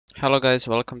Hello guys,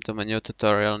 welcome to my new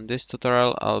tutorial. In this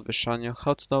tutorial I'll be showing you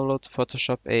how to download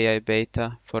Photoshop AI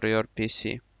beta for your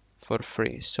PC for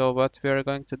free. So what we are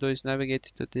going to do is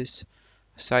navigate to this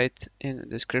site in the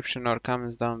description or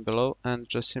comments down below and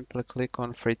just simply click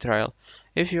on free trial.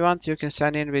 If you want you can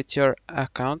sign in with your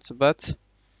account, but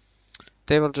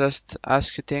they will just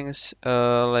ask you things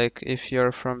like if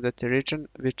you're from that region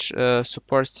which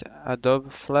supports Adobe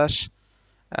Flash,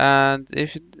 and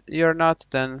if you're not,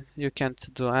 then you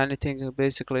can't do anything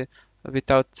basically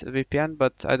without VPN,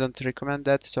 but I don't recommend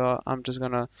that, so I'm just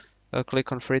gonna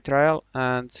click on free trial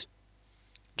and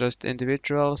just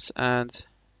individuals and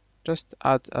just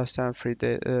add a 7 free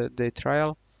day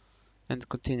trial and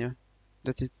continue.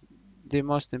 That is the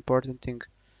most important thing.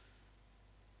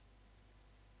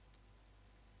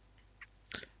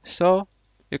 So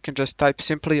you can just type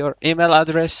simply your email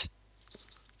address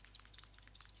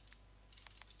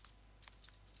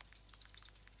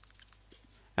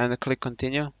and click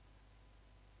continue.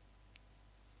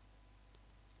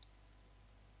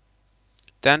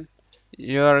 Then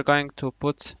you are going to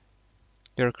put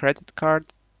your credit card,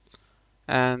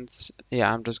 and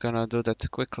yeah, I'm just gonna do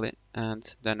that quickly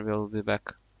and then we'll be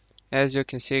back. As you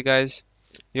can see guys,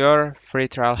 your free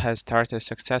trial has started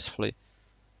successfully,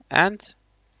 and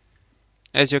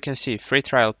as you can see, free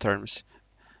trial terms: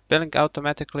 billing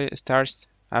automatically starts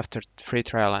after free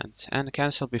trial ends and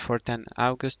cancel before 10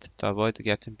 August to avoid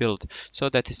getting billed. So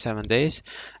that is 7 days,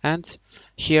 and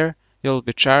here you'll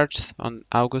be charged on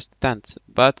August 10th,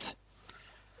 but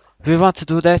we want to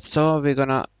do that, so we're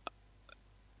gonna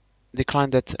decline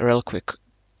that real quick.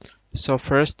 So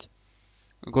first,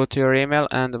 go to your email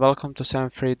and welcome to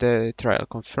 7 free day trial.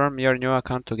 Confirm your new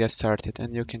account to get started,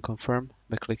 and you can confirm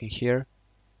by clicking here.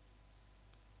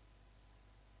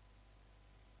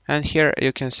 And here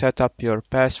you can set up your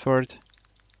password.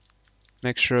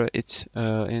 Make sure it's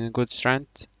in good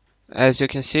strength. As you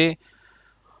can see,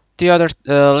 the other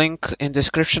link in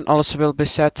description also will be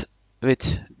set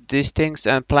with these things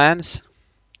and plans.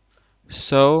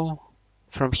 So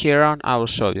from here on, I will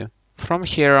show you. From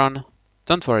here on,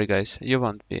 don't worry guys, you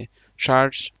won't be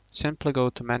charged. Simply go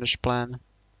to manage plan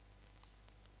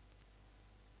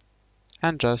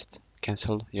and just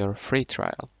cancel your free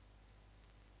trial.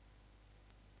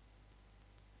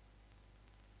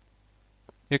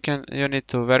 You need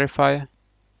to verify.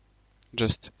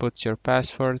 Just put your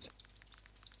password.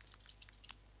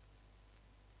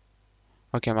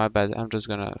 Okay, my bad. I'm just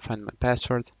gonna find my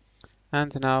password.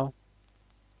 And now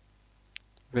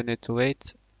we need to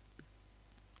wait.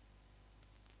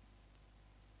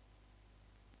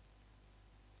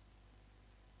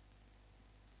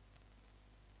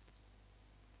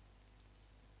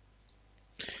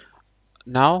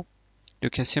 Now you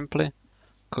can simply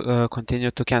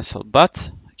continue to cancel, but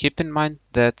keep in mind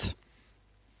that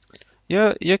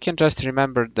you can just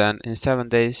remember then in 7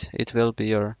 days it will be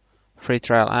your free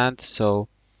trial end, so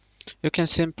you can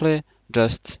simply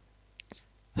just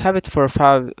have it for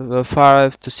 5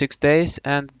 to 6 days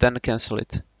and then cancel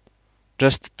it.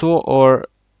 Just 1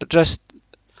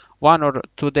 or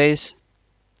 2 days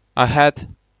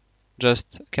ahead,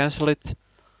 just cancel it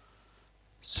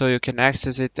so you can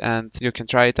access it and you can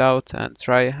try it out and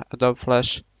try Adobe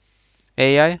Flash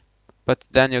AI, but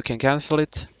then you can cancel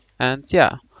it, and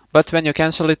yeah, but when you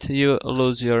cancel it you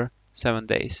lose your 7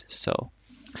 days. So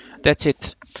that's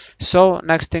it. So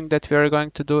next thing that we are going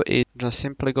to do is just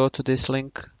simply go to this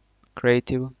link,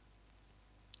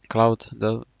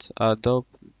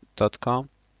 creativecloud.adobe.com,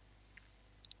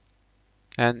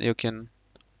 and you can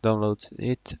download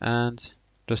it and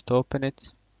just open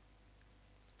it.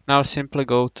 Now simply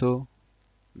go to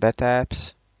beta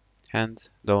apps and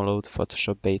download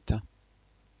Photoshop beta.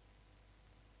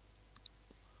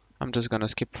 I'm just gonna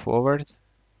skip forward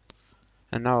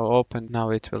and now open. Now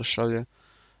it will show you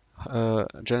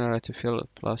generative fill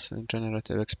plus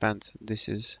generative expand. This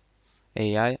is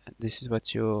AI. This is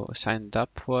what you signed up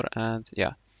for, and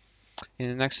yeah. In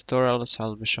the next tutorials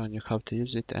I'll be showing you how to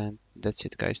use it, and that's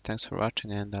it guys. Thanks for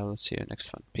watching and I will see you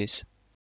next one. Peace.